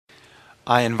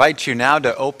I invite you now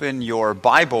to open your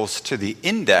Bibles to the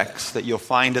index that you'll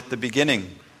find at the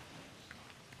beginning.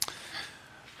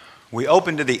 We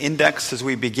opened to the index as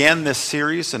we began this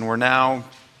series, and we're now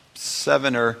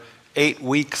 7 or 8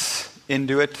 weeks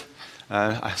into it.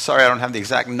 Sorry, I don't have the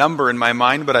exact number in my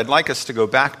mind, but I'd like us to go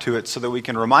back to it so that we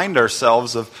can remind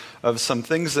ourselves of some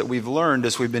things that we've learned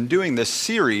as we've been doing this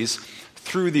series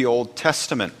through the Old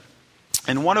Testament.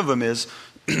 And one of them is,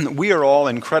 we are all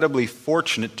incredibly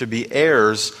fortunate to be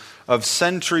heirs of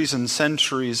centuries and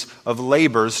centuries of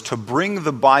labors to bring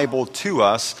the Bible to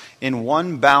us in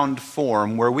one bound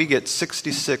form, where we get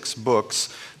 66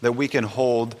 books that we can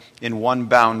hold in one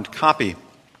bound copy.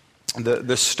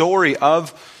 The story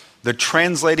of the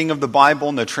translating of the Bible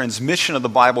and the transmission of the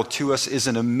Bible to us is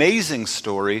an amazing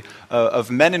story of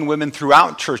men and women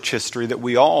throughout church history that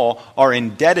we all are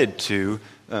indebted to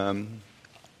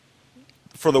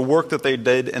for the work that they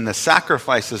did and the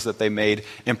sacrifices that they made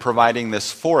in providing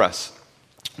this for us.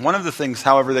 One of the things,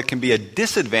 however, that can be a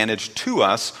disadvantage to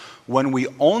us when we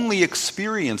only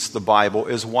experience the Bible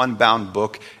as one bound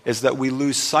book is that we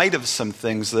lose sight of some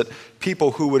things that people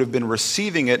who would have been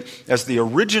receiving it as the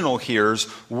original hearers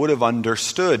would have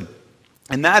understood.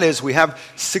 And that is, we have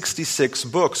 66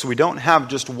 books. We don't have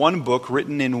just one book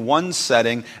written in one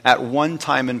setting at one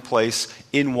time and place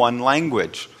in one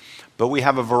language. But we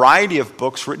have a variety of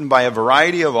books written by a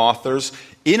variety of authors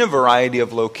in a variety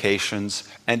of locations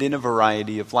and in a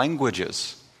variety of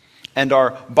languages. And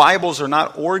our Bibles are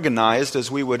not organized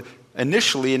as we would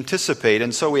initially anticipate.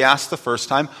 And so we asked the first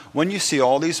time, when you see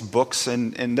all these books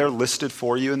and they're listed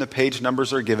for you and the page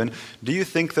numbers are given, do you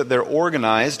think that they're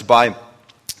organized by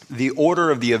the order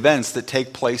of the events that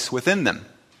take place within them?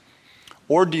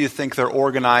 Or do you think they're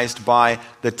organized by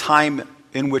the time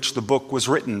in which the book was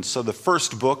written? So the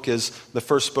first book is the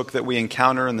first book that we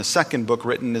encounter, and the second book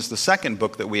written is the second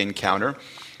book that we encounter.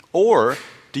 Or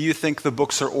do you think the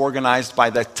books are organized by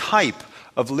the type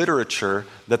of literature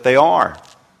that they are?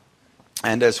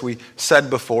 And as we said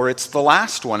before, it's the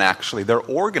last one actually. They're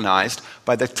organized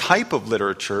by the type of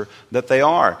literature that they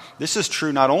are. This is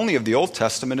true not only of the Old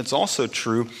Testament, it's also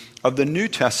true of the New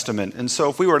Testament. And so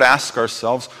if we were to ask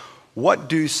ourselves, what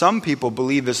do some people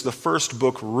believe is the first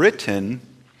book written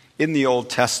in the Old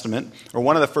Testament, or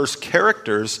one of the first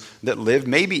characters that lived,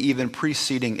 maybe even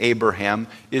preceding Abraham,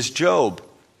 is Job?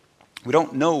 We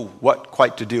don't know what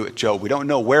quite to do with Job. We don't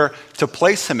know where to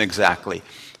place him exactly.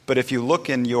 But if you look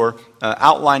in your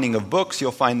outlining of books,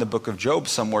 you'll find the book of Job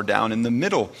somewhere down in the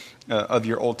middle of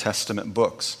your Old Testament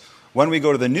books. When we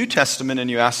go to the New Testament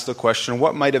and you ask the question,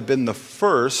 what might have been the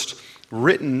first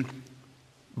written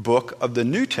book of the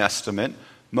New Testament,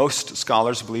 most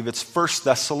scholars believe it's 1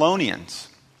 Thessalonians,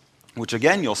 which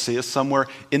again you'll see is somewhere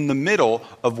in the middle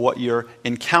of what you're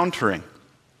encountering.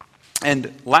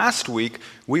 And last week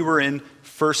we were in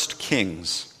 1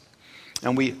 Kings,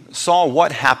 and we saw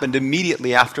what happened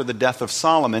immediately after the death of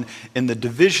Solomon in the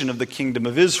division of the kingdom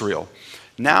of Israel.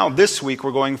 Now this week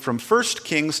we're going from 1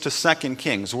 Kings to 2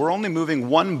 Kings. We're only moving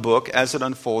one book as it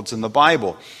unfolds in the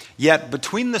Bible. Yet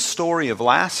between the story of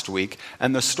last week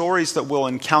and the stories that we'll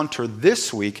encounter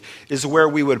this week is where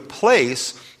we would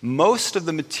place most of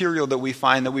the material that we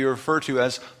find that we refer to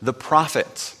as the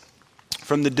prophets.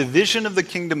 From the division of the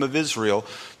kingdom of Israel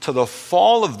to the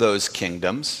fall of those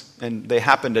kingdoms, and they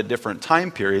happened at different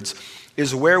time periods,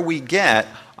 is where we get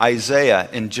Isaiah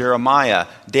and Jeremiah,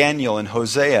 Daniel and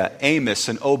Hosea, Amos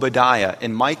and Obadiah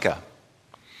and Micah.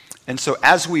 And so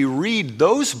as we read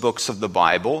those books of the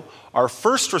Bible, our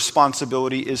first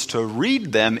responsibility is to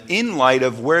read them in light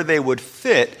of where they would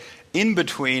fit in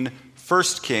between 1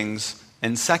 Kings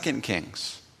and 2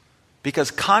 Kings.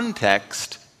 Because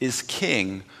context is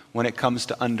king when it comes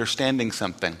to understanding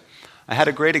something. I had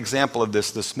a great example of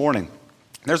this morning.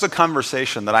 There's a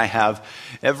conversation that I have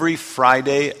every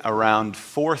Friday around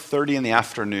 4:30 in the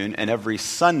afternoon and every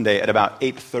Sunday at about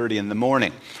 8:30 in the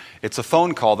morning. It's a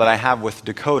phone call that I have with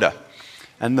Dakota.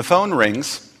 And the phone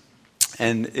rings,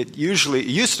 and it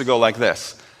used to go like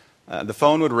this. The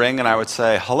phone would ring and I would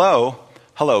say,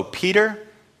 hello, Peter?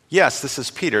 Yes, this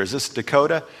is Peter. Is this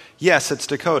Dakota? Yes, it's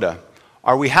Dakota.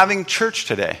 Are we having church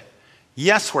today?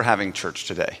 Yes, we're having church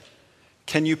today.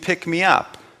 Can you pick me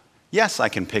up? Yes, I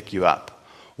can pick you up.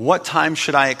 What time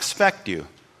should I expect you?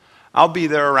 I'll be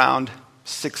there around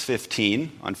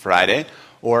 6:15 on Friday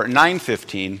or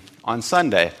 9:15 on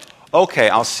Sunday. Okay,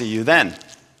 I'll see you then.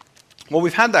 Well,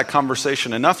 we've had that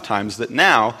conversation enough times that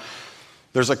now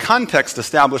there's a context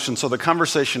established, and so the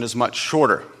conversation is much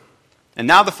shorter. And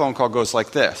now the phone call goes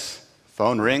like this.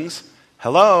 Phone rings.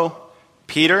 Hello,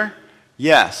 Peter?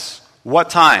 Yes. What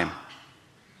time?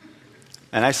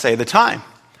 And I say the time.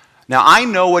 Now, I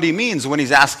know what he means when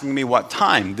he's asking me what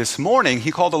time. This morning, he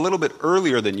called a little bit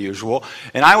earlier than usual,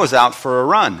 and I was out for a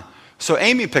run. So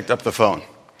Amy picked up the phone,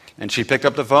 and she picked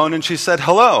up the phone, and she said,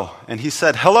 hello. And he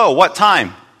said, hello, what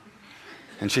time?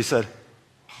 And she said,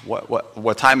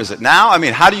 what time is it now? I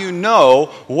mean, how do you know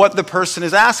what the person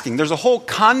is asking? There's a whole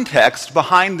context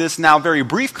behind this now very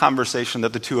brief conversation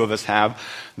that the two of us have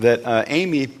that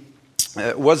Amy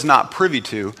was not privy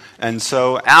to. And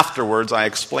so afterwards, I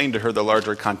explained to her the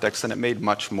larger context, and it made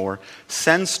much more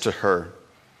sense to her.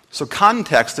 So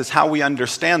context is how we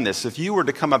understand this. If you were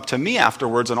to come up to me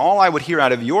afterwards and all I would hear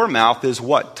out of your mouth is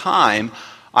what time,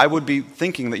 I would be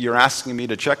thinking that you're asking me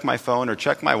to check my phone or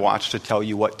check my watch to tell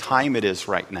you what time it is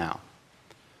right now.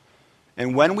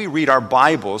 And when we read our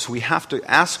Bibles, we have to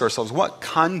ask ourselves, what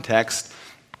context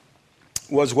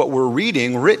was what we're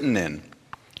reading written in?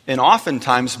 And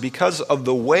oftentimes, because of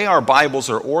the way our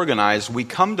Bibles are organized, we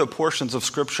come to portions of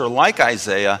Scripture like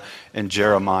Isaiah and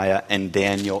Jeremiah and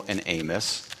Daniel and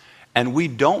Amos, and we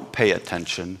don't pay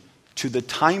attention to the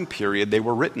time period they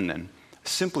were written in,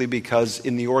 simply because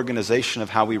in the organization of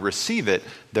how we receive it,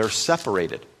 they're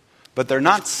separated. But they're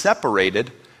not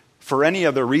separated for any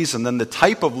other reason than the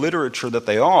type of literature that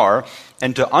they are,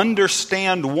 and to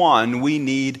understand one, we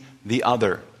need the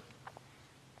other.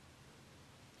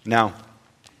 Now,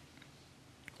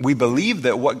 we believe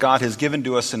that what God has given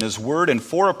to us in His Word and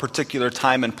for a particular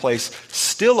time and place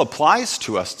still applies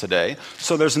to us today.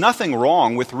 So there's nothing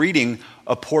wrong with reading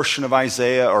a portion of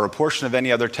Isaiah or a portion of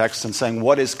any other text and saying,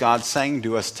 what is God saying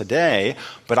to us today?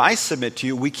 But I submit to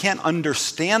you, we can't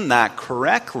understand that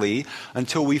correctly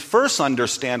until we first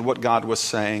understand what God was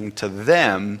saying to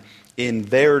them in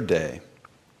their day.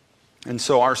 And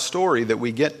so our story that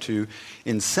we get to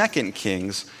in 2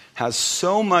 Kings has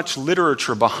so much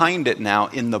literature behind it now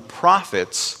in the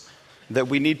prophets that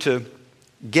we need to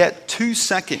get to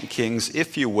 2 Kings,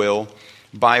 if you will,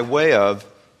 by way of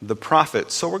the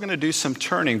prophets. So we're going to do some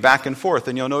turning back and forth,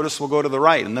 and you'll notice we'll go to the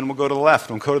right, and then we'll go to the left,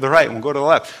 and we'll go to the right, and we'll go to the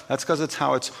left. That's because it's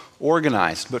how it's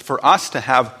organized. But for us to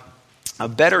have a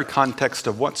better context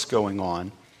of what's going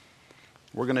on,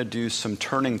 we're going to do some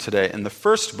turning today. And the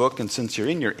first book, and since you're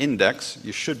in your index,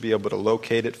 you should be able to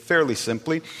locate it fairly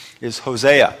simply, is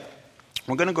Hosea.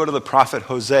 We're going to go to the prophet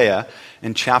Hosea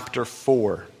in chapter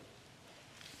 4.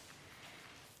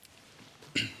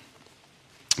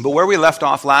 But where we left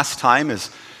off last time is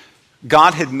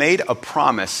God had made a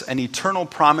promise, an eternal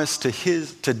promise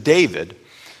to David,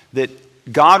 that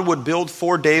God would build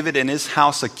for David and his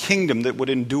house a kingdom that would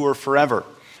endure forever.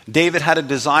 David had a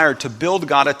desire to build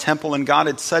God a temple, and God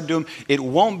had said to him, it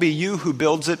won't be you who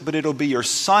builds it, but it'll be your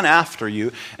son after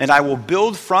you, and I will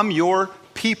build from your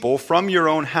people, from your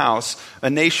own house, a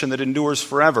nation that endures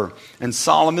forever. And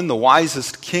Solomon, the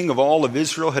wisest king of all of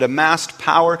Israel, had amassed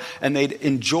power, and they'd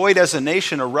enjoyed as a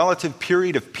nation a relative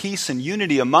period of peace and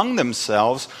unity among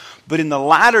themselves. But in the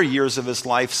latter years of his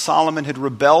life, Solomon had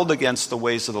rebelled against the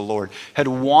ways of the Lord, had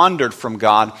wandered from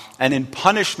God, and in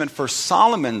punishment for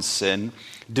Solomon's sin,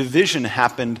 division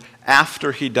happened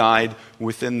after he died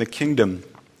within the kingdom.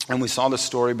 And we saw the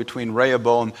story between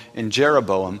Rehoboam and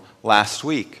Jeroboam last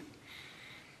week.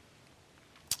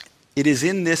 It is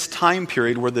in this time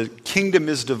period where the kingdom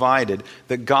is divided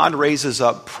that God raises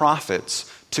up prophets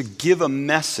to give a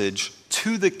message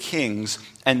to the kings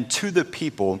and to the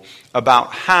people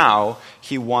about how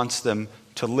he wants them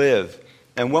to live.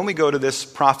 And when we go to this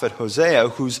prophet Hosea,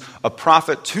 who's a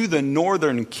prophet to the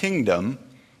northern kingdom,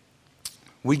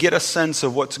 we get a sense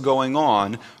of what's going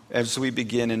on as we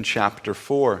begin in chapter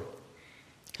 4.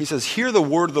 He says, "Hear the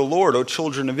word of the Lord, O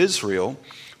children of Israel,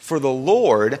 for the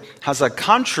Lord has a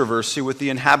controversy with the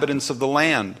inhabitants of the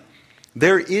land.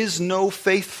 There is no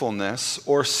faithfulness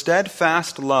or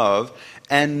steadfast love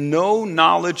and no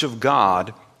knowledge of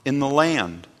God in the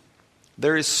land.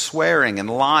 There is swearing and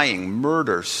lying,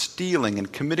 murder, stealing,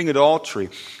 and committing adultery.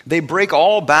 They break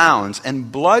all bounds,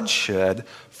 and bloodshed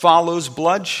follows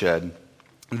bloodshed.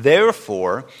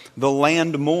 Therefore, the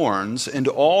land mourns, and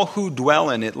all who dwell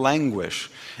in it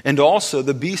languish. And also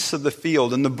the beasts of the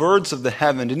field, and the birds of the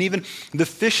heaven, and even the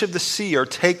fish of the sea are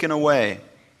taken away.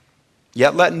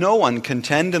 Yet let no one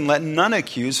contend, and let none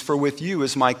accuse, for with you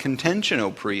is my contention,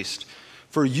 O priest.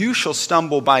 For you shall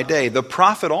stumble by day, the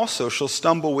prophet also shall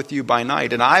stumble with you by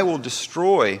night, and I will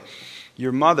destroy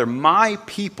your mother. My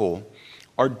people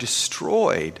are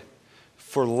destroyed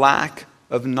for lack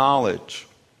of knowledge.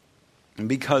 And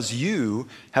because you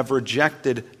have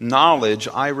rejected knowledge,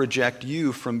 I reject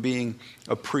you from being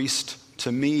a priest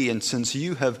to me. And since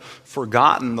you have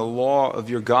forgotten the law of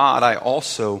your God, I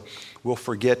also will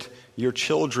forget your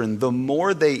children. The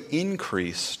more they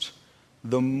increased,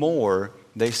 the more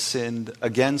they sinned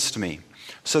against me.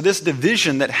 So this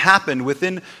division that happened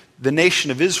within the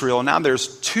nation of Israel, now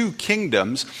there's two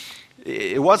kingdoms.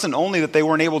 It wasn't only that they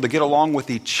weren't able to get along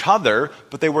with each other,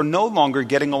 but they were no longer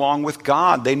getting along with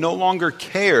God. They no longer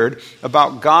cared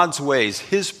about God's ways,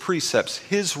 His precepts,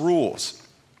 His rules.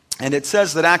 And it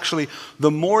says that actually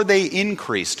the more they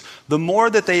increased, the more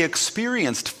that they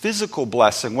experienced physical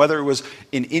blessing, whether it was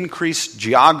in increased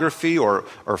geography or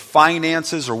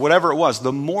finances or whatever it was,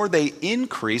 the more they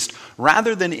increased,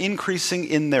 rather than increasing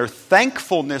in their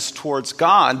thankfulness towards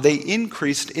God, they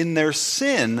increased in their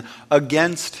sin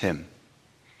against Him.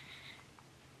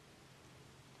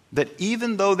 That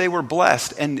even though they were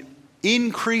blessed and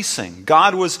increasing,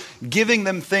 God was giving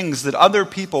them things that other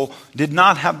people did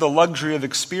not have the luxury of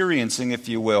experiencing, if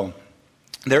you will.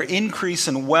 Their increase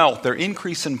in wealth, their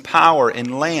increase in power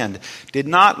in land did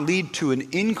not lead to an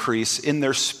increase in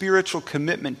their spiritual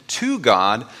commitment to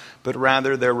God, but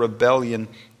rather their rebellion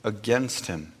against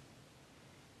Him.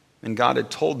 And God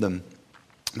had told them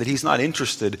that He's not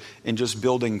interested in just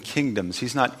building kingdoms.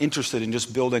 He's not interested in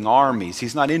just building armies.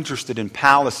 He's not interested in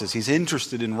palaces. He's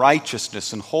interested in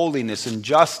righteousness and holiness and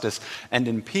justice and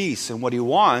in peace. And what He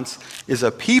wants is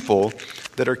a people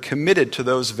that are committed to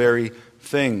those very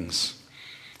things.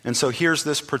 And so here's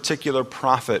this particular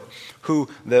prophet who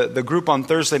the group on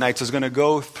Thursday nights is going to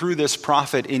go through this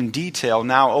prophet in detail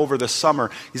now over the summer.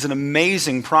 He's an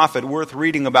amazing prophet worth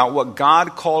reading about what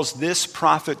God calls this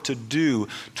prophet to do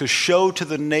to show to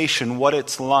the nation what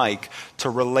it's like to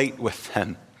relate with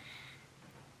them.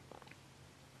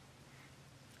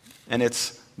 And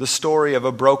it's the story of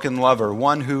a broken lover,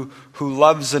 one who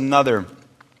loves another,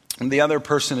 and the other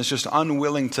person is just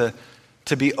unwilling to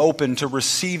be open to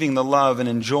receiving the love and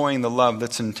enjoying the love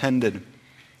that's intended.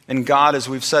 And God, as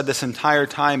we've said this entire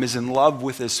time, is in love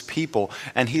with His people,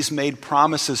 and He's made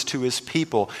promises to His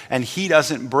people, and He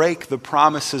doesn't break the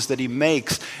promises that He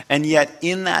makes. And yet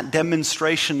in that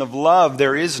demonstration of love,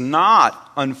 there is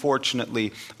not,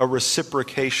 unfortunately, a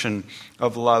reciprocation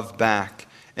of love back.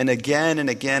 And again and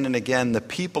again and again, the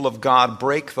people of God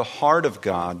break the heart of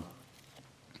God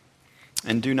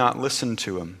and do not listen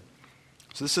to Him.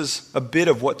 So this is a bit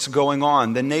of what's going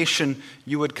on. The nation,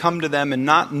 you would come to them and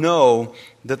not know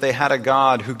that they had a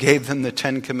God who gave them the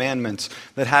 10 Commandments,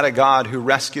 that had a God who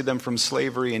rescued them from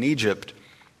slavery in Egypt.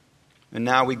 And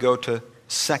now we go to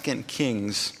 2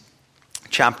 Kings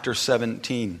chapter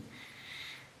 17,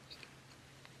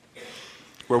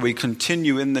 where we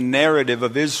continue in the narrative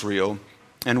of Israel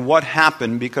and what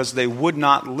happened because they would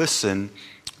not listen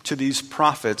to these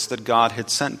prophets that God had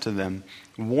sent to them,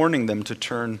 warning them to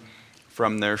turn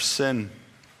from their sin.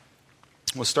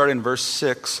 We'll start in verse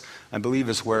 6, I believe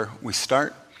is where we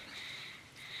start.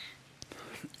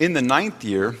 In the 9th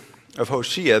year of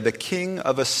Hoshea, the king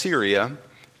of Assyria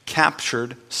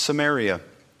captured Samaria,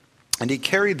 and he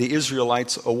carried the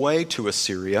Israelites away to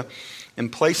Assyria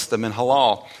and placed them in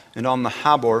Halal and on the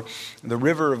Habor, the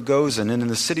river of Gozan, and in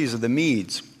the cities of the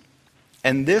Medes.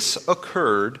 And this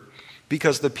occurred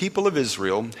because the people of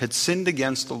Israel had sinned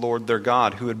against the Lord their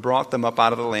God, who had brought them up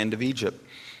out of the land of Egypt,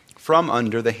 from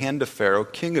under the hand of Pharaoh,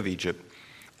 king of Egypt,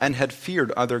 and had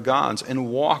feared other gods, and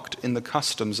walked in the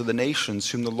customs of the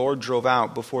nations whom the Lord drove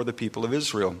out before the people of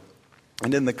Israel,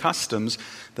 and in the customs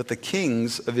that the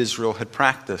kings of Israel had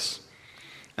practiced.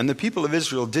 And the people of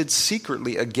Israel did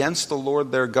secretly against the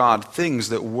Lord their God things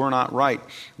that were not right.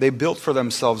 They built for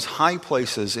themselves high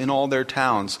places in all their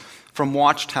towns, from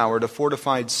watchtower to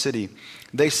fortified city.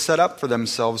 They set up for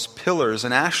themselves pillars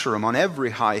and asherim on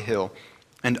every high hill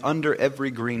and under every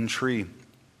green tree.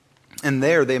 And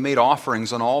there they made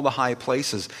offerings on all the high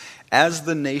places, as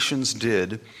the nations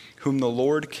did, whom the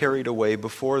Lord carried away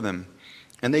before them.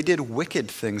 And they did wicked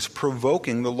things,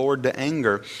 provoking the Lord to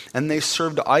anger. And they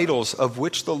served idols, of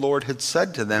which the Lord had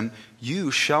said to them, "You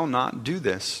shall not do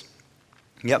this."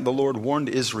 Yet the Lord warned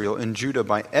Israel and Judah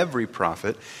by every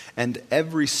prophet and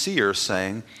every seer,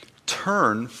 saying,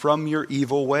 "Turn from your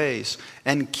evil ways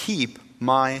and keep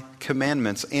my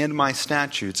commandments and my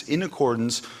statutes in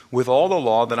accordance with all the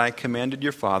law that I commanded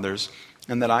your fathers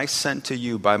and that I sent to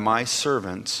you by my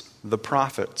servants, the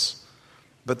prophets."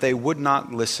 But they would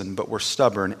not listen, but were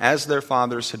stubborn, as their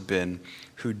fathers had been,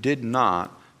 who did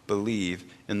not believe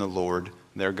in the Lord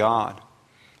their God.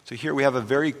 So here we have a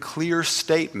very clear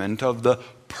statement of the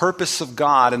purpose of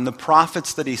God and the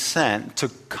prophets that He sent to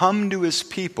come to His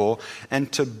people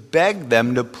and to beg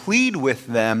them, to plead with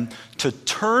them to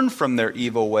turn from their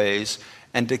evil ways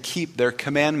and to keep their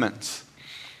commandments.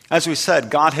 As we said,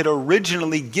 God had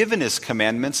originally given his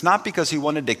commandments not because he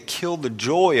wanted to kill the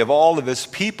joy of all of his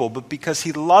people, but because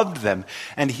he loved them.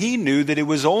 And he knew that it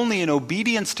was only in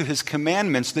obedience to his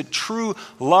commandments that true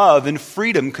love and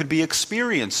freedom could be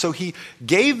experienced. So he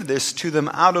gave this to them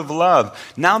out of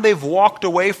love. Now they've walked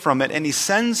away from it, and he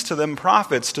sends to them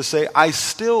prophets to say, I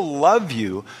still love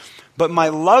you, but my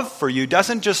love for you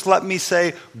doesn't just let me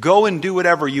say, go and do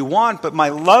whatever you want, but my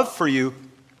love for you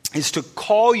is to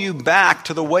call you back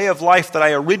to the way of life that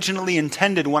I originally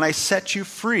intended when I set you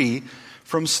free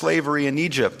from slavery in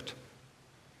Egypt.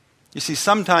 You see,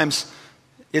 sometimes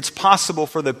it's possible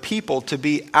for the people to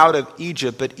be out of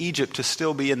Egypt, but Egypt to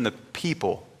still be in the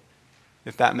people,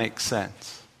 if that makes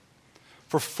sense.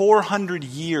 For 400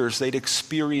 years, they'd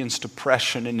experienced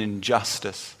oppression and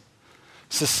injustice.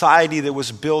 Society that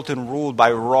was built and ruled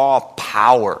by raw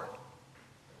power.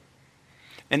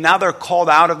 And now they're called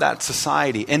out of that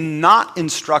society and not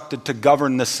instructed to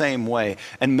govern the same way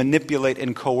and manipulate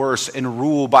and coerce and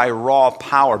rule by raw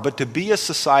power, but to be a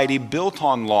society built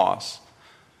on laws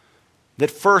that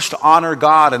first honor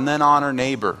God and then honor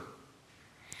neighbor.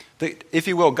 That, if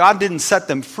you will, God didn't set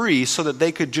them free so that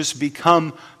they could just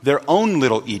become their own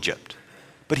little Egypt,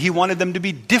 but he wanted them to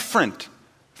be different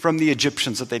from the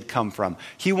Egyptians that they'd come from.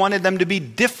 He wanted them to be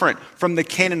different from the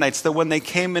Canaanites, that when they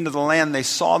came into the land, they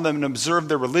saw them and observed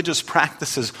their religious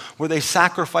practices where they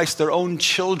sacrificed their own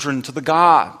children to the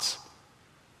gods.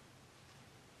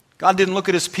 God didn't look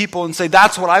at his people and say,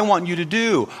 that's what I want you to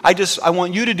do. I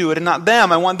want you to do it and not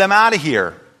them. I want them out of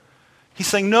here. He's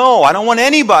saying, no, I don't want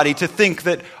anybody to think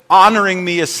that honoring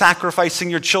me is sacrificing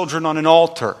your children on an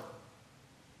altar.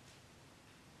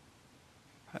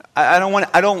 I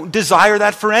don't desire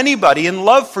that for anybody. In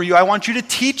love for you, I want you to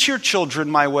teach your children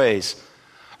my ways.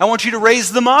 I want you to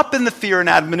raise them up in the fear and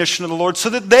admonition of the Lord so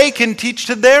that they can teach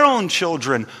to their own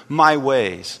children my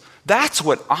ways. That's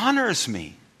what honors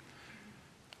me.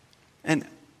 And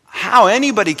how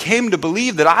anybody came to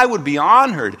believe that I would be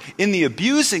honored in the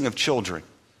abusing of children,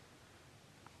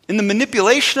 in the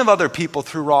manipulation of other people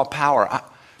through raw power,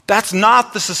 that's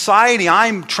not the society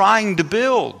I'm trying to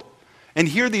build. And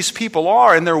here these people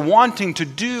are, and they're wanting to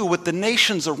do what the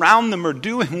nations around them are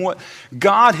doing, what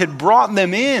God had brought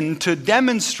them in to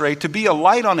demonstrate, to be a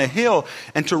light on a hill,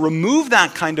 and to remove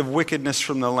that kind of wickedness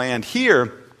from the land.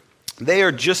 Here, they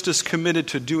are just as committed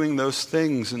to doing those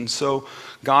things, and so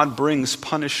God brings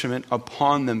punishment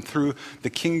upon them through the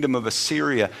kingdom of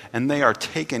Assyria, and they are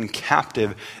taken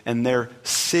captive, and their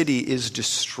city is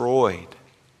destroyed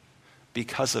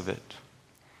because of it.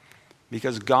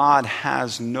 Because God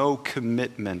has no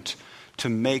commitment to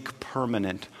make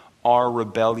permanent our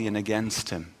rebellion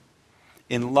against him.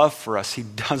 In love for us, he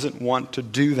doesn't want to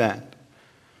do that.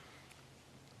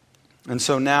 And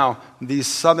so now, these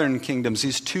southern kingdoms,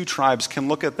 these two tribes can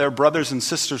look at their brothers and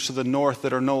sisters to the north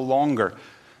that are no longer,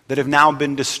 that have now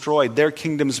been destroyed. Their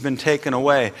kingdom's been taken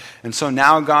away. And so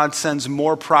now God sends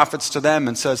more prophets to them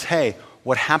and says, hey,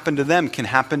 what happened to them can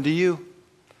happen to you.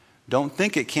 Don't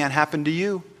think it can't happen to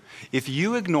you. If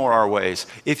you ignore our ways,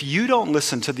 if you don't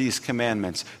listen to these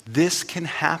commandments, this can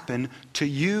happen to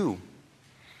you.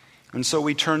 And so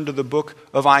we turn to the book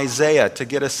of Isaiah to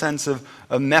get a sense of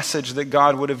a message that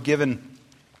God would have given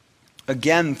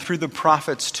again through the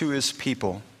prophets to his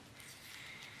people.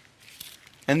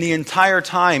 And the entire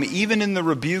time, even in the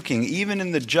rebuking, even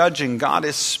in the judging, God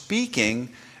is speaking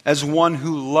as one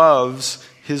who loves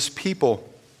his people.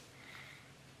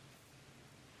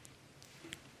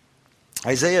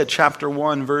 Isaiah chapter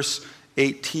 1, verse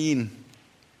 18,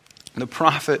 the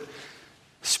prophet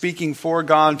speaking for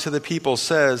God to the people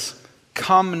says,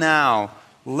 "Come now,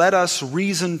 let us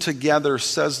reason together,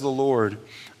 says the Lord.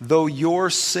 Though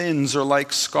your sins are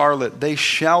like scarlet, they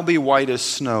shall be white as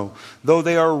snow. Though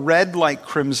they are red like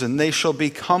crimson, they shall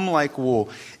become like wool.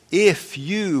 If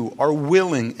you are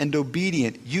willing and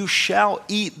obedient, you shall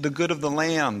eat the good of the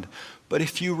land. But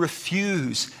if you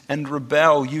refuse and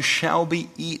rebel, you shall be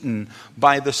eaten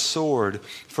by the sword,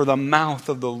 for the mouth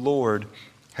of the Lord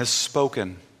has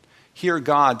spoken." Here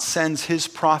God sends his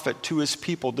prophet to his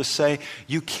people to say,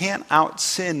 you can't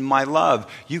out-sin my love.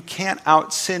 You can't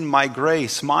out-sin my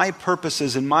grace. My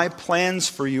purposes and my plans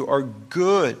for you are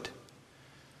good.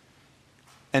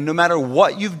 And no matter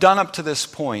what you've done up to this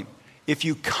point, if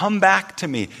you come back to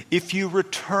me, if you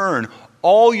return,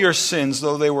 all your sins,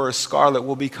 though they were as scarlet,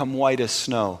 will become white as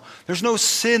snow. There's no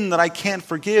sin that I can't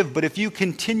forgive, but if you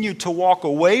continue to walk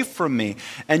away from me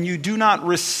and you do not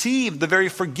receive the very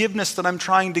forgiveness that I'm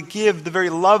trying to give, the very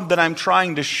love that I'm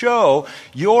trying to show,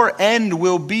 your end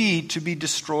will be to be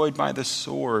destroyed by the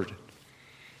sword.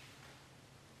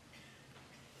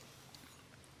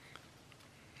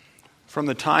 From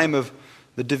the time of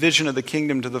the The division of the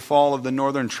kingdom to the fall of the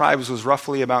northern tribes was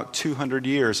roughly about 200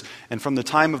 years. And from the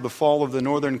time of the fall of the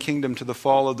northern kingdom to the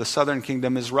fall of the southern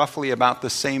kingdom is roughly about the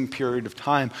same period of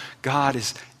time. God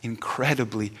is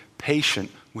incredibly patient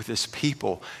with his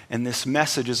people. And this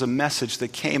message is a message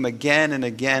that came again and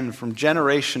again from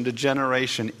generation to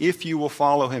generation. If you will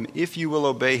follow him, if you will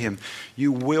obey him,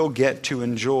 you will get to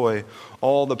enjoy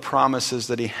all the promises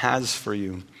that he has for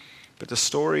you. But the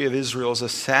story of Israel is a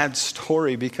sad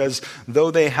story because though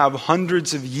they have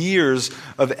hundreds of years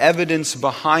of evidence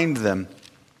behind them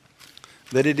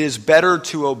that it is better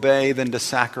to obey than to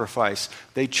sacrifice,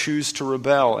 they choose to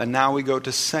rebel. And now we go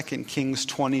to 2 Kings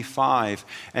 25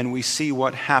 and we see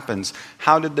what happens.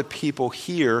 How did the people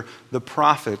hear the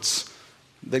prophets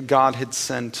that God had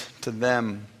sent to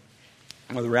them?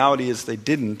 Well, the reality is they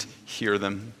didn't hear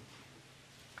them.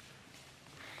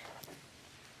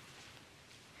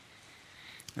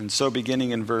 And so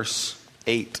beginning in verse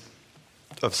 8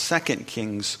 of 2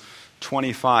 Kings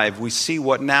 25, we see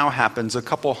what now happens a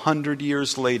couple hundred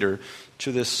years later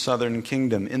to this southern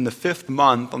kingdom. In the 5th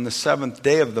month, on the 7th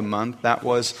day of the month, that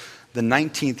was the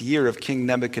 19th year of King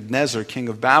Nebuchadnezzar, king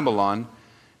of Babylon,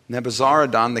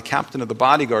 Nebuzaradan, the captain of the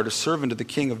bodyguard, a servant of the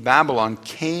king of Babylon,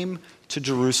 came to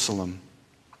Jerusalem.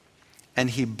 And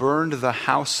he burned the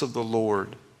house of the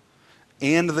Lord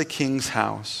and the king's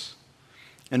house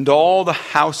and all the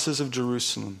houses of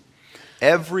Jerusalem.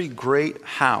 Every great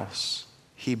house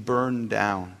he burned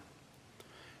down.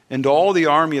 And all the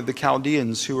army of the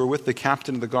Chaldeans who were with the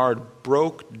captain of the guard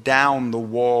broke down the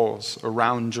walls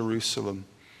around Jerusalem.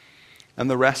 And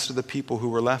the rest of the people who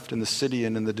were left in the city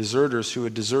and in the deserters who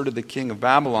had deserted the king of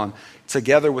Babylon,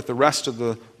 together with the rest of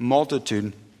the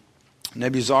multitude,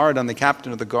 Nebuzaradan, the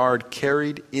captain of the guard,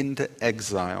 carried into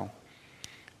exile.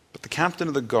 But the captain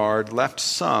of the guard left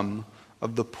some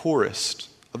of the poorest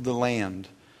of the land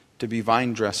to be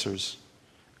vine dressers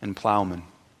and plowmen.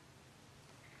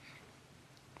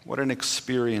 What an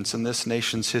experience in this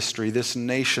nation's history, this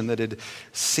nation that had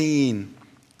seen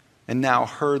and now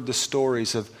heard the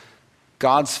stories of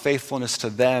God's faithfulness to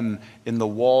them in the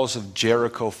walls of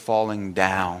Jericho falling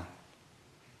down.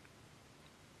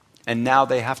 And now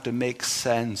they have to make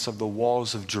sense of the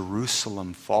walls of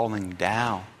Jerusalem falling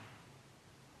down,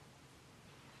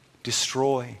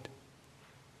 destroyed.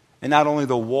 And not only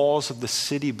the walls of the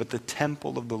city, but the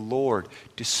temple of the Lord,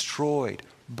 destroyed,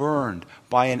 burned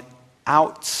by an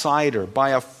outsider,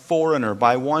 by a foreigner,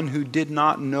 by one who did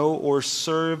not know or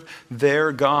serve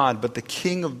their God, but the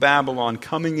king of Babylon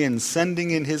coming in, sending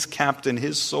in his captain,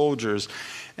 his soldiers,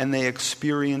 and they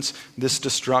experience this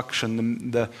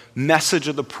destruction. The message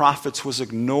of the prophets was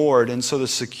ignored, and so the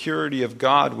security of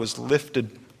God was lifted,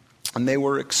 and they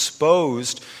were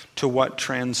exposed to what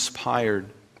transpired.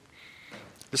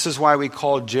 This is why we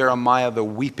call Jeremiah the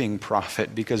weeping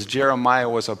prophet, because Jeremiah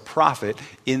was a prophet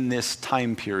in this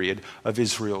time period of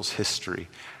Israel's history,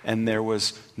 and there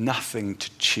was nothing to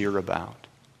cheer about.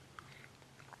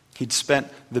 He'd spent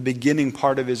the beginning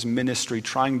part of his ministry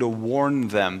trying to warn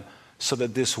them so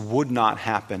that this would not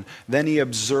happen. Then he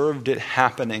observed it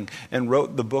happening and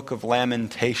wrote the book of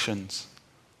Lamentations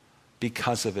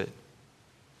because of it.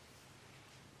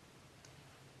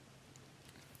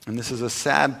 And this is a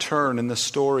sad turn in the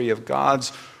story of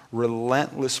God's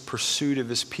relentless pursuit of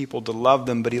his people to love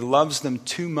them, but he loves them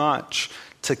too much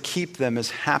to keep them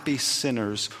as happy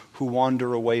sinners who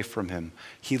wander away from him.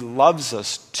 He loves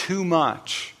us too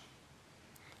much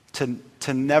to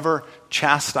never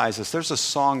chastise us. There's a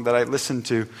song that I listen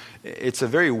to. It's a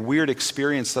very weird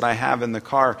experience that I have in the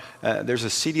car. There's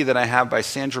a CD that I have by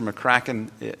Sandra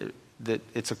McCracken. That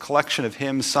it's a collection of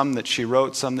hymns, some that she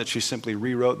wrote, some that she simply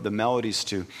rewrote the melodies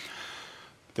to.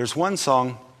 There's one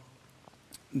song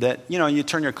that, you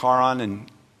turn your car on and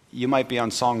you might be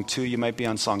on song 2, you might be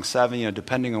on song 7,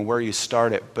 depending on where you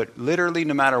start it. But literally,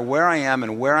 no matter where I am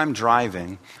and where I'm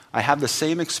driving, I have the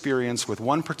same experience with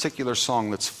one particular song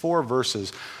that's 4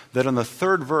 verses, that on the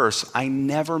 3rd verse, I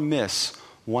never miss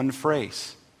one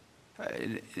phrase.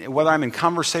 Whether I'm in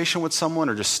conversation with someone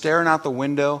or just staring out the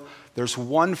window, there's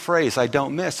one phrase I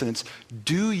don't miss, and it's,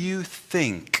 "Do you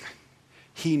think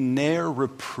he ne'er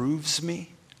reproves me?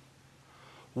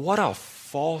 What a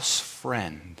false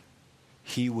friend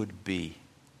he would be."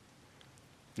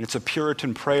 And it's a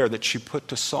Puritan prayer that she put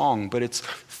to song, but it's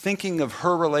thinking of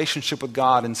her relationship with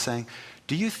God and saying,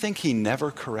 do you think he never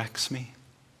corrects me?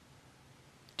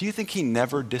 Do you think he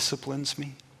never disciplines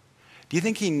me? Do you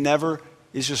think he never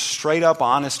is just straight up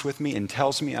honest with me and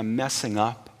tells me I'm messing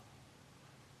up?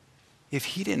 If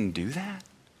he didn't do that,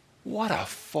 what a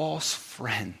false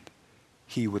friend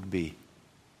he would be.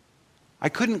 I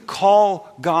couldn't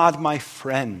call God my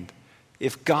friend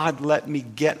if God let me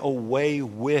get away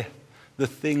with the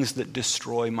things that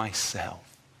destroy myself.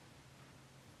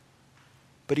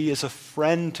 But he is a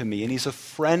friend to me, and he's a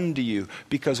friend to you,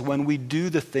 because when we do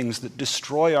the things that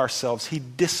destroy ourselves, he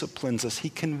disciplines us, he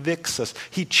convicts us,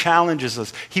 he challenges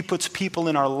us. He puts people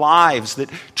in our lives that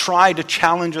try to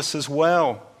challenge us as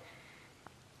well.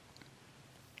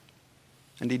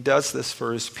 And he does this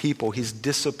for his people. He's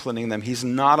disciplining them. He's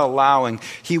not allowing.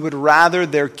 He would rather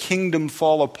their kingdom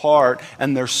fall apart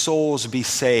and their souls be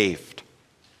saved.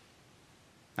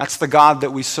 That's the God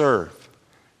that we serve.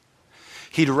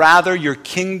 He'd rather your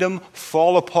kingdom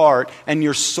fall apart and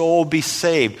your soul be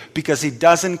saved, because he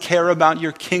doesn't care about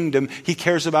your kingdom. He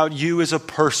cares about you as a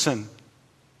person.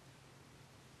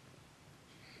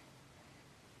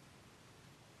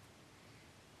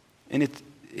 And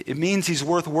it means he's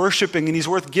worth worshiping, and he's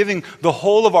worth giving the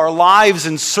whole of our lives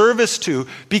in service to,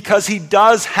 because he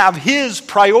does have his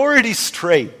priorities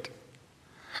straight.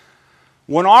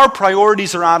 When our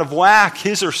priorities are out of whack,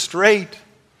 his are straight.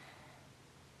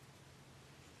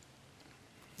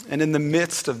 And in the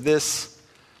midst of this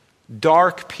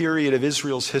dark period of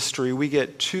Israel's history, we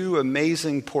get two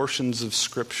amazing portions of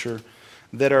Scripture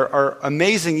that are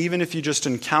amazing even if you just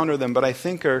encounter them, but I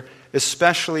think are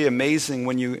especially amazing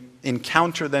when you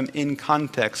encounter them in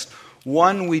context.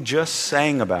 One we just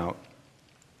sang about.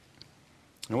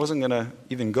 I wasn't going to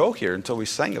even go here until we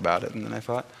sang about it, and then I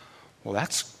thought, well,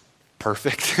 that's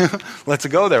perfect. Let's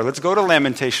go there. Let's go to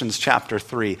Lamentations chapter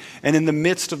 3. And in the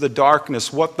midst of the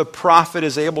darkness, what the prophet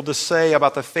is able to say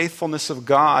about the faithfulness of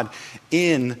God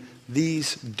in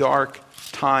these dark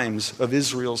times of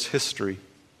Israel's history.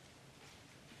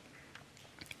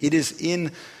 It is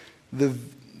in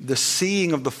the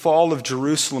seeing of the fall of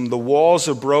Jerusalem, the walls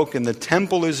are broken, the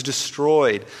temple is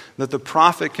destroyed, that the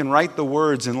prophet can write the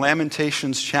words in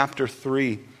Lamentations chapter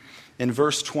 3 in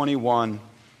verse 21.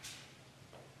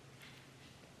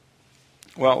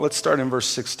 Well, let's start in verse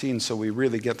 16 so we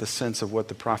really get the sense of what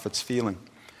the prophet's feeling.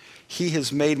 He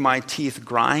has made my teeth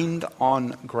grind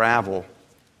on gravel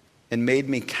and made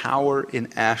me cower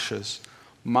in ashes.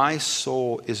 My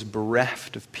soul is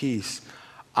bereft of peace.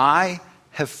 I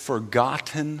have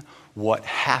forgotten what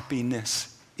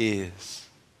happiness is.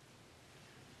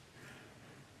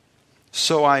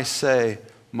 So I say,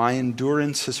 my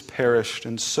endurance has perished,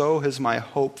 and so has my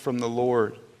hope from the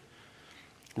Lord.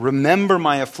 Remember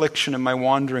my affliction and my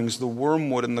wanderings, the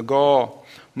wormwood and the gall.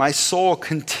 My soul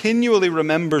continually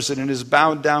remembers it and is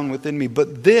bowed down within me.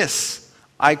 But this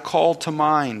I call to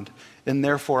mind, and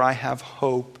therefore I have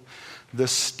hope. The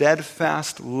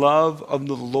steadfast love of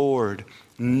the Lord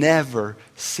never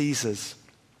ceases.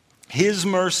 His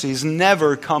mercies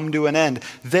never come to an end.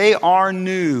 They are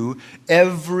new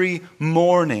every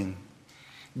morning.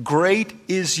 Great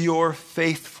is your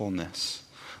faithfulness.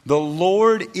 The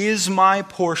Lord is my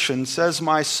portion, says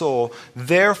my soul.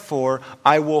 Therefore,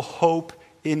 I will hope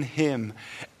in him.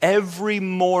 Every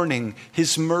morning,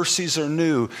 his mercies are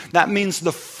new. That means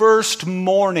the first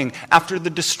morning after the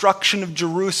destruction of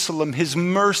Jerusalem, his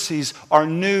mercies are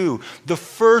new. The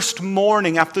first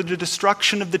morning after the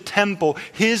destruction of the temple,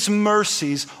 his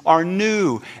mercies are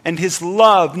new, and his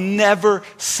love never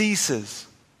ceases.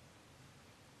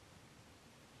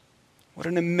 What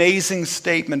an amazing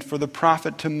statement for the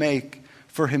prophet to make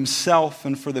for himself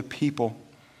and for the people.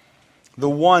 The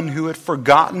one who had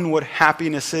forgotten what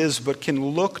happiness is but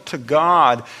can look to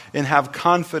God and have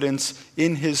confidence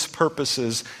in his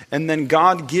purposes. And then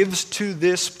God gives to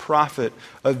this prophet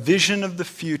a vision of the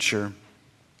future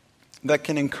that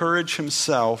can encourage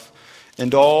himself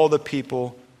and all the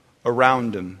people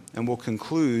around him. And we'll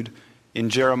conclude in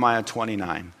Jeremiah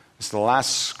 29. It's the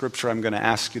last scripture I'm going to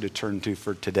ask you to turn to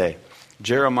for today.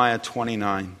 Jeremiah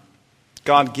 29.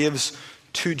 God gives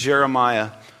to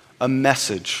Jeremiah a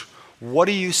message. What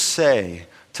do you say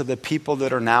to the people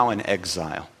that are now in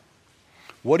exile?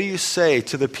 What do you say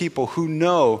to the people who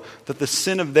know that the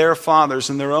sin of their fathers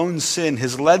and their own sin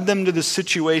has led them to the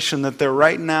situation that they're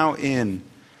right now in?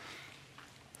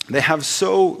 They have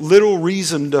so little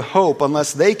reason to hope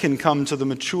unless they can come to the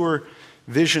mature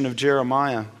vision of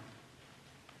Jeremiah.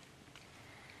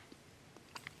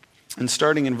 And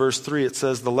starting in verse 3, it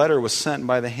says, the letter was sent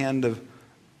by the hand of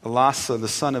Elasah, the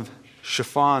son of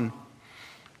Shaphan.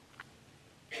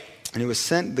 And it was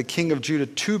sent the king of Judah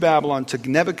to Babylon, to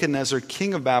Nebuchadnezzar,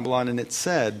 king of Babylon. And it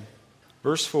said,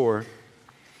 verse 4,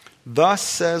 thus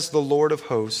says the Lord of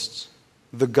hosts,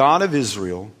 the God of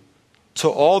Israel, to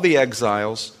all the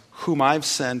exiles whom I've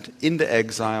sent into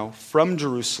exile from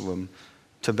Jerusalem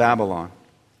to Babylon.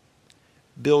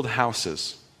 Build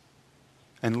houses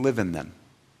and live in them.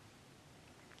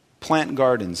 Plant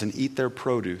gardens and eat their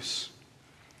produce.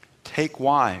 Take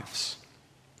wives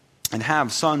and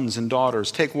have sons and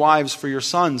daughters. Take wives for your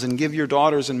sons and give your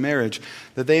daughters in marriage,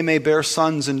 that they may bear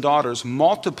sons and daughters.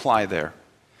 Multiply there,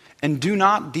 and do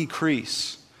not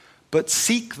decrease, but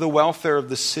seek the welfare of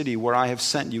the city where I have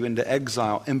sent you into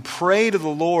exile, and pray to the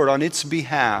Lord on its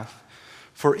behalf,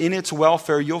 for in its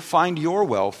welfare you'll find your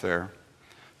welfare.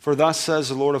 For thus says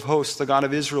the Lord of hosts, the God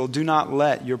of Israel, do not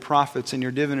let your prophets and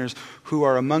your diviners who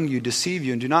are among you deceive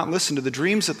you, and do not listen to the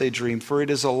dreams that they dream, for it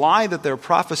is a lie that they're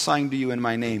prophesying to you in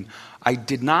my name. I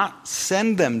did not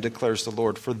send them, declares the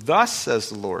Lord. For thus says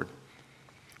the Lord,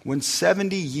 when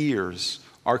 70 years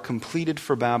are completed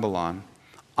for Babylon,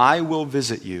 I will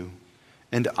visit you,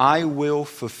 and I will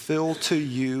fulfill to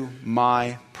you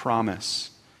my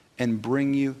promise, and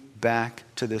bring you back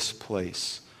to this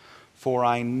place. For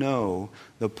I know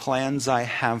the plans I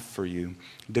have for you,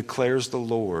 declares the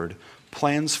Lord,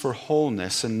 plans for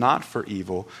wholeness and not for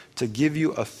evil, to give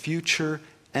you a future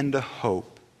and a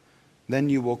hope. Then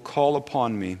you will call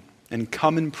upon me and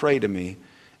come and pray to me,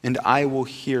 and I will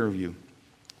hear you.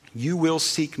 You will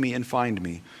seek me and find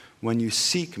me when you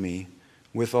seek me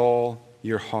with all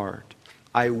your heart.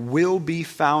 I will be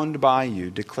found by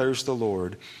you, declares the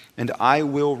Lord, and I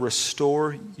will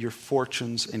restore your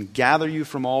fortunes and gather you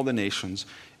from all the nations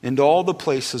and all the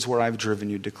places where I've driven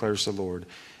you, declares the Lord.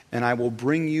 And I will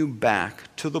bring you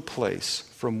back to the place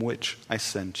from which I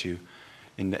sent you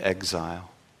into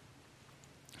exile.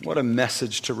 What a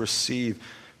message to receive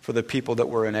for the people that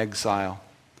were in exile.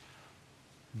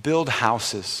 Build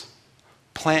houses,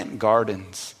 plant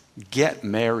gardens, get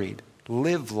married,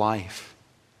 live life.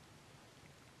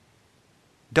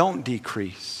 Don't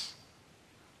decrease.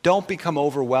 Don't become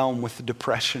overwhelmed with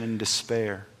depression and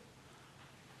despair,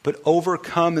 but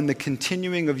overcome in the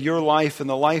continuing of your life and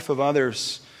the life of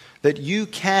others, that you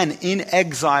can, in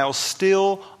exile,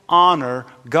 still honor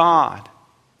God.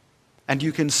 And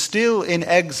you can still, in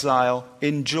exile,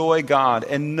 enjoy God.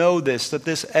 And know this, that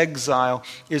this exile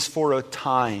is for a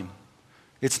time.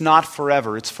 It's not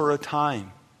forever, it's for a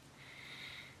time.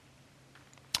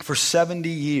 For 70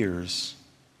 years,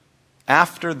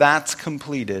 after that's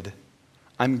completed,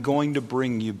 I'm going to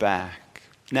bring you back.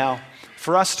 Now,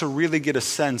 for us to really get a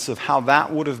sense of how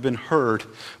that would have been heard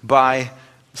by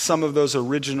some of those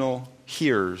original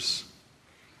hearers,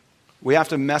 we have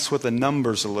to mess with the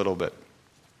numbers a little bit.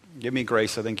 Give me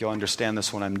grace, I think you'll understand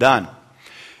this when I'm done.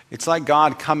 It's like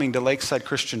God coming to Lakeside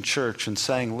Christian Church and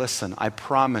saying, listen, I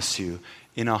promise you,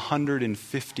 in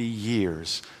 150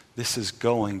 years, this is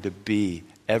going to be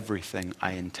everything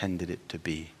I intended it to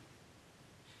be.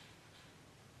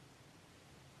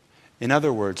 In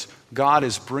other words, God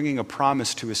is bringing a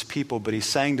promise to his people, but he's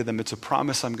saying to them, it's a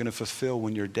promise I'm going to fulfill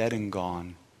when you're dead and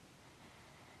gone.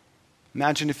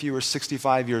 Imagine if you were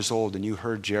 65 years old and you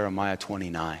heard Jeremiah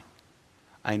 29.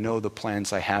 I know the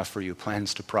plans I have for you,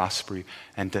 plans to prosper you,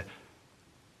 and to...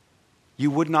 You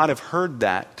would not have heard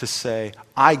that to say,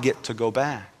 I get to go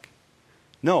back.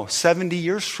 No, 70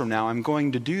 years from now, I'm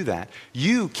going to do that.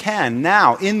 You can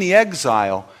now, in the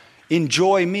exile,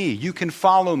 enjoy me. You can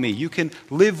follow me. You can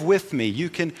live with me. You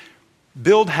can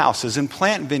build houses and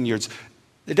plant vineyards.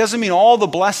 It doesn't mean all the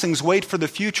blessings wait for the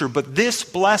future, but this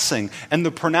blessing and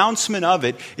the pronouncement of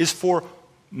it is for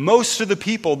most of the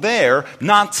people there,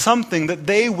 not something that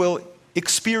they will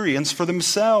experience for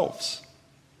themselves.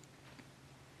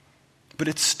 But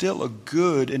it's still a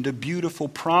good and a beautiful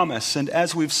promise. And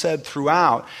as we've said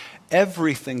throughout,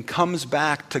 everything comes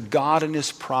back to God and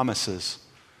his promises.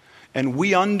 And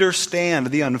we understand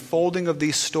the unfolding of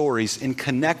these stories in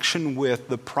connection with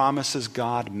the promises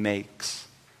God makes.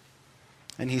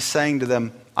 And he's saying to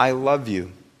them, I love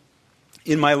you.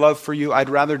 In my love for you, I'd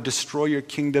rather destroy your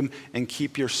kingdom and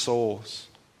keep your souls.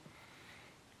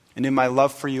 And in my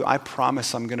love for you, I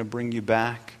promise I'm going to bring you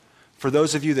back. For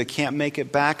those of you that can't make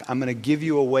it back, I'm going to give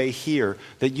you a way here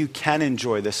that you can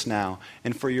enjoy this now.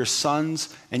 And for your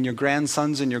sons and your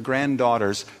grandsons and your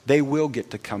granddaughters, they will get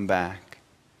to come back.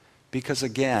 Because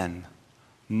again,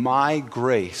 my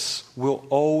grace will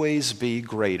always be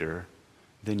greater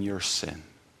than your sin.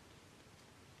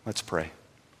 Let's pray.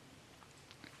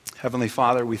 Heavenly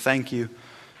Father, we thank you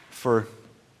for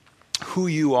who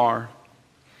you are,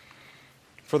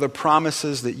 for the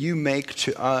promises that you make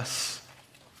to us,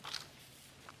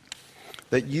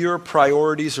 that your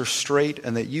priorities are straight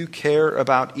and that you care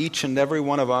about each and every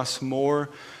one of us more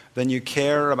than you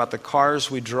care about the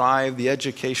cars we drive, the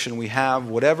education we have,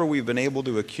 whatever we've been able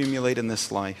to accumulate in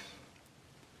this life.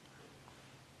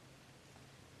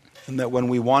 And that when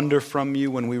we wander from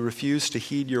you, when we refuse to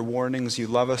heed your warnings, you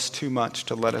love us too much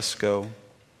to let us go.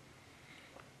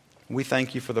 We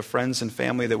thank you for the friends and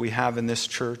family that we have in this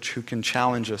church who can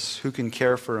challenge us, who can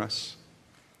care for us,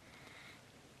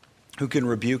 who can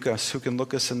rebuke us, who can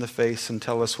look us in the face and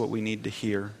tell us what we need to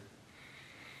hear.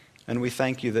 And we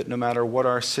thank you that no matter what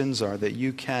our sins are, that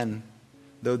you can,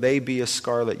 though they be as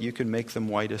scarlet, you can make them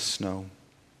white as snow.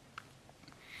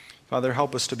 Father,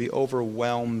 help us to be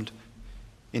overwhelmed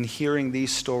in hearing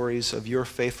these stories of your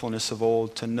faithfulness of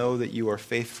old, to know that you are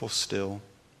faithful still.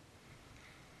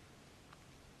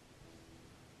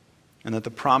 And that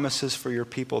the promises for your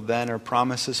people then are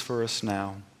promises for us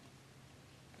now.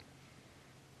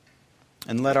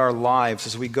 And let our lives,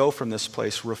 as we go from this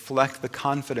place, reflect the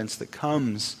confidence that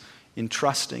comes in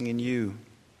trusting in you,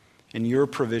 in your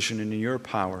provision and in your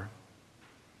power.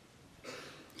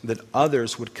 That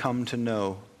others would come to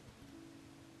know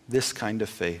this kind of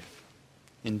faith.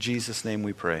 In Jesus' name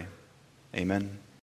we pray. Amen.